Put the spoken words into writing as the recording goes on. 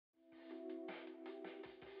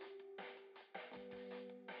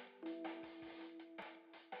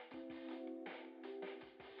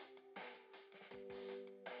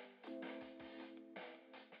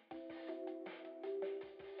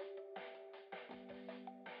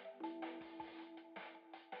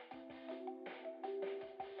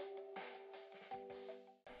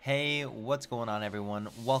Hey, what's going on everyone?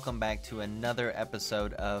 Welcome back to another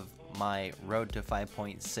episode of my Road to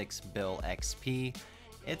 5.6 Bill XP.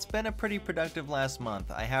 It's been a pretty productive last month.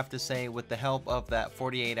 I have to say, with the help of that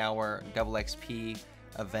 48-hour double XP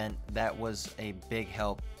event, that was a big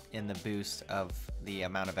help in the boost of the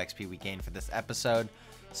amount of XP we gained for this episode.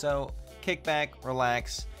 So kick back,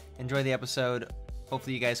 relax, enjoy the episode.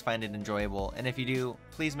 Hopefully you guys find it enjoyable, and if you do,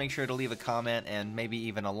 please make sure to leave a comment and maybe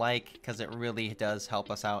even a like, because it really does help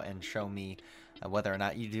us out and show me whether or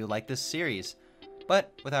not you do like this series.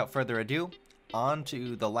 But without further ado, on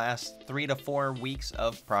to the last 3 to 4 weeks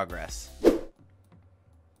of progress.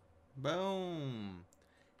 Boom!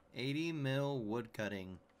 80 mil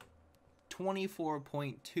woodcutting.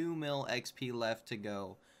 24.2 mil XP left to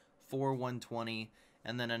go for 120,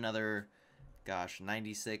 and then another, gosh,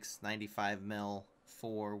 96, 95 mil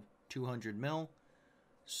for 200 mil.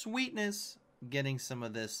 Sweetness, getting some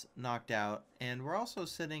of this knocked out, and we're also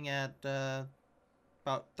sitting at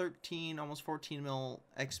about 13, almost 14 mil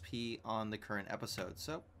XP on the current episode,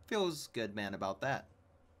 so feels good, man, about that.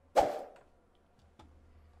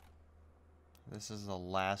 This is the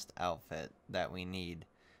last outfit that we need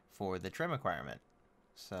for the trim requirement,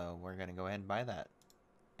 so we're gonna go ahead and buy that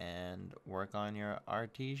and work on your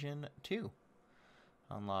artisan too.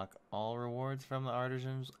 Unlock all rewards from the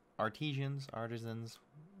artisans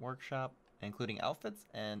workshop, including outfits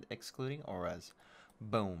and excluding auras.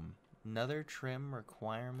 Boom. Another trim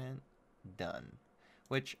requirement done.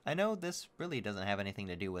 Which, I know this really doesn't have anything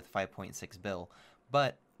to do with 5.6 bill,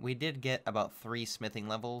 but we did get about 3 smithing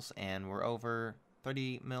levels, and we're over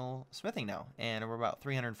 30 mil smithing now, and we're about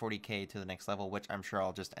 340k to the next level, which I'm sure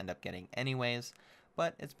I'll just end up getting anyways.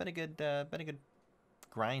 But it's been a good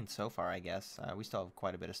grind so far, I guess. We still have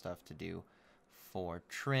quite a bit of stuff to do for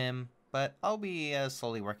trim, but I'll be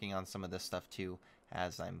slowly working on some of this stuff too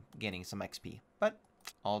as I'm gaining some XP. But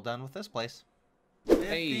all done with this place.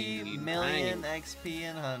 50 million XP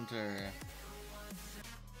in Hunter.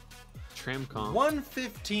 Trim comp.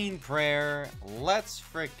 115 prayer. Let's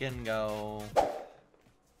frickin' go.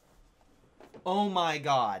 Oh my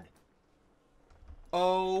god.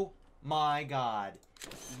 Oh my god.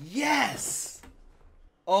 Yes!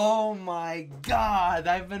 Oh my god,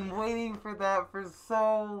 I've been waiting for that for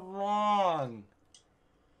so long.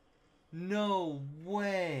 No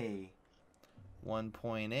way.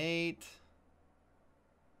 1.8.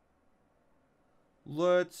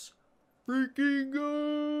 Let's freaking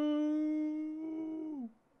go.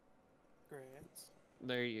 Great.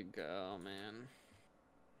 There you go, man.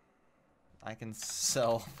 I can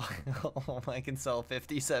sell I can sell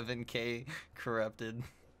 57k corrupted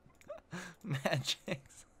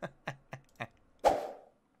magics.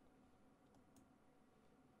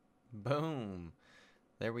 Boom.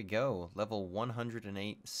 There we go. Level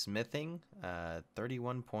 108 smithing.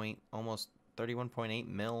 31.8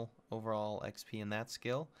 mil overall XP in that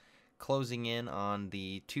skill. Closing in on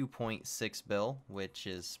the 2.6 bill, which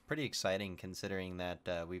is pretty exciting considering that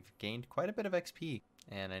we've gained quite a bit of XP.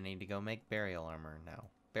 And I need to go make burial armor now.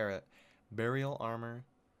 Burial armor.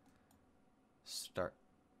 Start.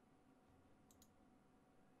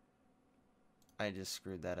 I just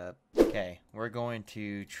screwed that up. Okay, we're going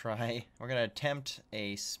to attempt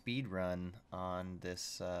a speed run on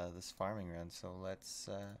this this farming run. So let's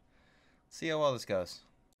see how well this goes.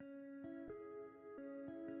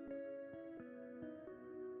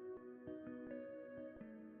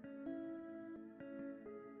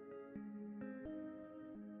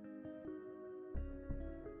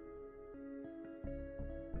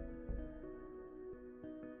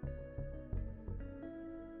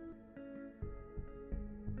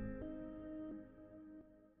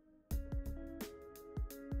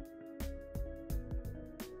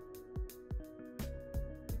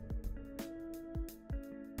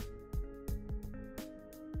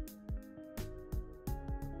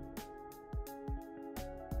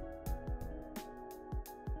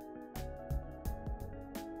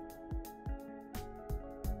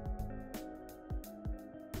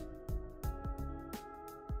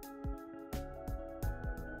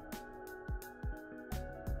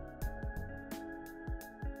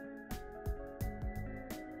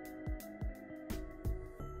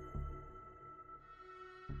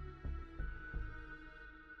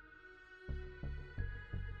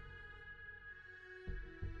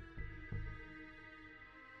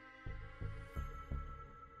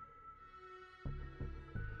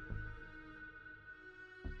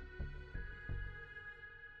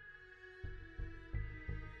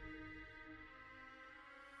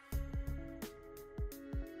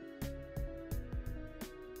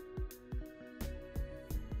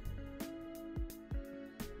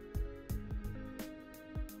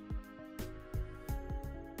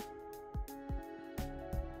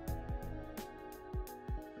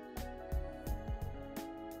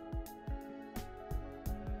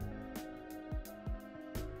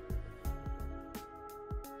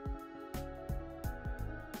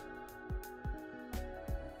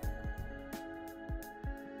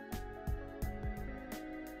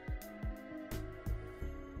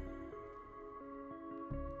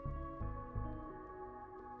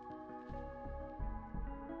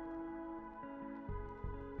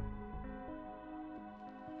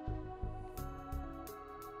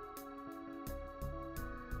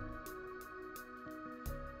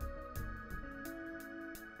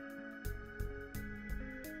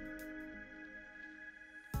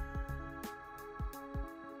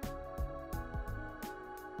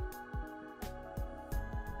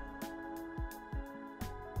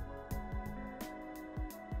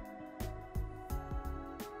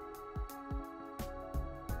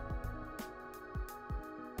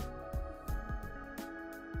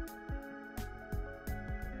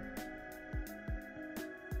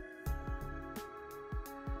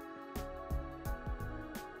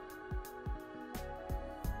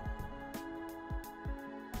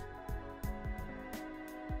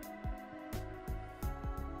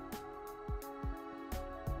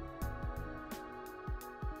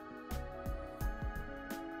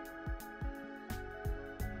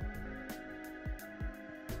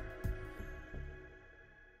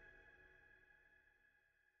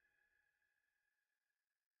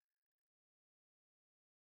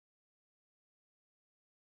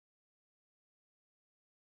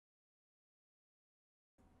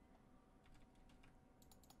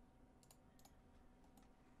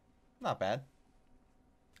 Not bad.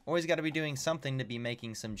 Always got to be doing something to be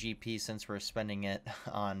making some GP since we're spending it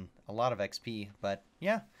on a lot of XP. But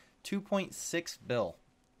yeah, 2.6 bill.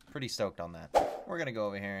 Pretty stoked on that. We're going to go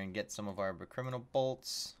over here and get some of our criminal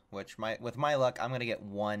bolts, which with my luck, I'm going to get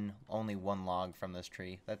only one log from this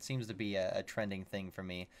tree. That seems to be a trending thing for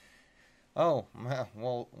me. Oh,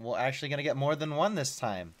 well, we're actually going to get more than one this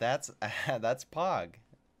time. That's Pog.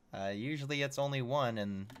 Usually it's only one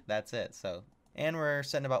and that's it. So, and we're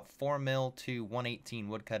setting about 4 mil to 118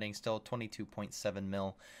 woodcutting, still 22.7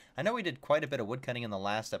 mil. I know we did quite a bit of woodcutting in the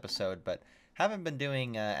last episode, but haven't been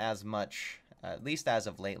doing as much, at least as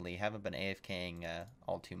of lately. Haven't been AFKing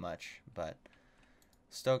all too much, but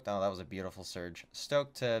stoked. Oh, that was a beautiful surge.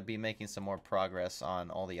 Stoked to be making some more progress on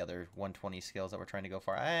all the other 120 skills that we're trying to go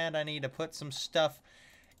for. And I need to put some stuff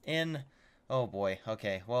in. Oh boy.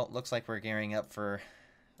 Okay. Well, looks like we're gearing up for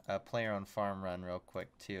a player on farm run real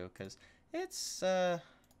quick too, because it's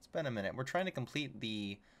been a minute. We're trying to complete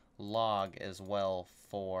the log as well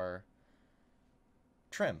for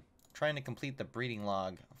trim. Trying to complete the breeding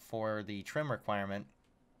log for the trim requirement.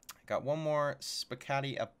 Got one more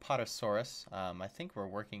Spicati Apatosaurus. I think we're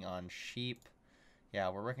working on sheep. Yeah,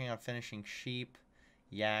 we're working on finishing sheep,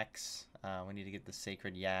 yaks. We need to get the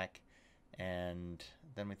sacred yak. And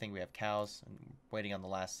then we think we have cows. And waiting on the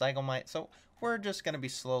last Zygomite. So we're just going to be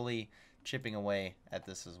slowly chipping away at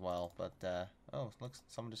this as well. But, oh, looks,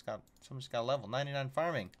 someone just got a level. 99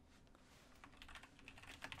 farming.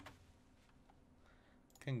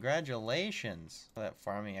 Congratulations for that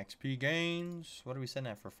farming XP gains. What are we setting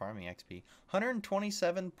at for farming XP?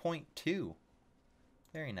 127.2.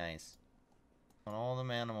 Very nice. On all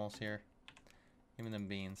them animals here. Giving them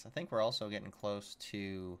beans. I think we're also getting close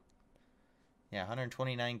to, yeah,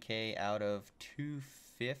 129k out of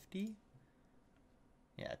 250.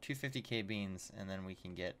 Yeah, 250k beans, and then we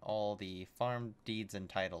can get all the farm deeds and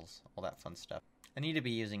titles, all that fun stuff. I need to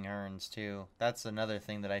be using urns too. That's another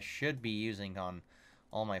thing that I should be using on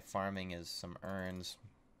all my farming, is some urns.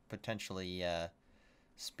 Potentially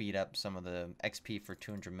speed up some of the XP for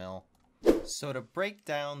 200 mil. So to break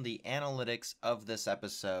down the analytics of this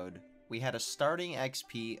episode, we had a starting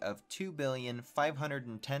XP of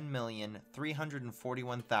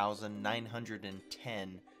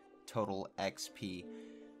 2,510,341,910 total XP.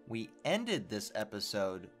 We ended this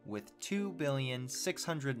episode with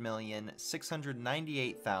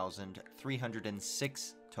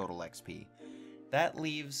 2,600,698,306 total XP. That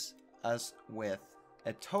leaves us with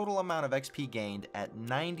a total amount of XP gained at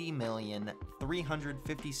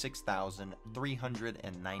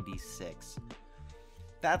 90,356,396.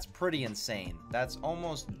 That's pretty insane. That's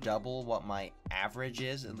almost double what my average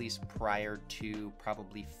is, at least prior to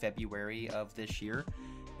probably February of this year.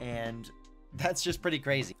 And that's just pretty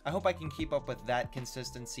crazy. I hope I can keep up with that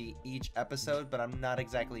consistency each episode, but I'm not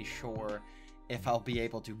exactly sure if I'll be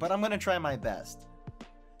able to. But I'm going to try my best.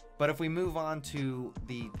 But if we move on to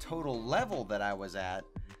the total level that I was at,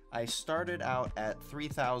 I started out at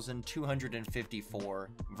 3,254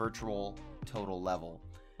 virtual total level.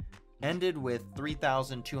 Ended with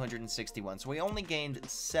 3,261. So we only gained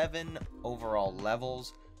 7 overall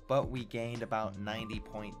levels, but we gained about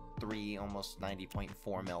 90.3, almost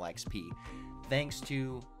 90.4 mil XP. Thanks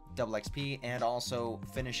to double XP and also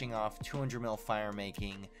finishing off 200 mil fire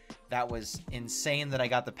making. That was insane that I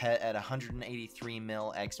got the pet at 183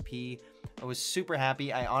 mil XP. I was super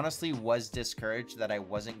happy. I honestly was discouraged that I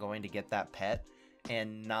wasn't going to get that pet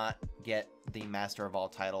and not get the Master of All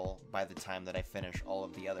title by the time that I finish all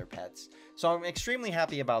of the other pets. So I'm extremely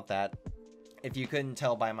happy about that, if you couldn't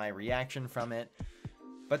tell by my reaction from it.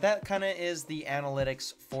 But that kind of is the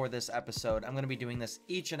analytics for this episode. I'm going to be doing this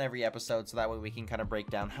each and every episode, so that way we can kind of break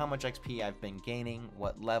down how much XP I've been gaining,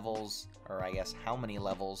 what levels, or I guess how many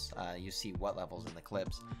levels. You see what levels in the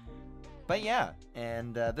clips. But yeah,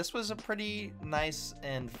 and this was a pretty nice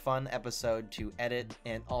and fun episode to edit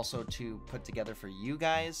and also to put together for you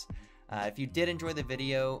guys. If you did enjoy the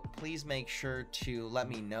video, please make sure to let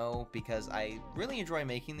me know, because I really enjoy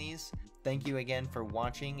making these. Thank you again for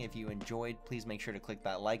watching. If you enjoyed, please make sure to click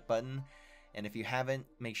that like button. And if you haven't,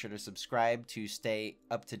 make sure to subscribe to stay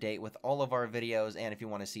up to date with all of our videos, and if you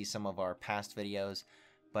want to see some of our past videos.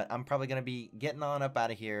 But I'm probably going to be getting on up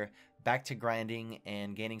out of here, back to grinding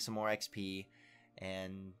and gaining some more XP.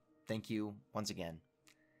 And thank you once again.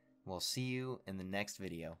 We'll see you in the next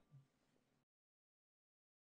video.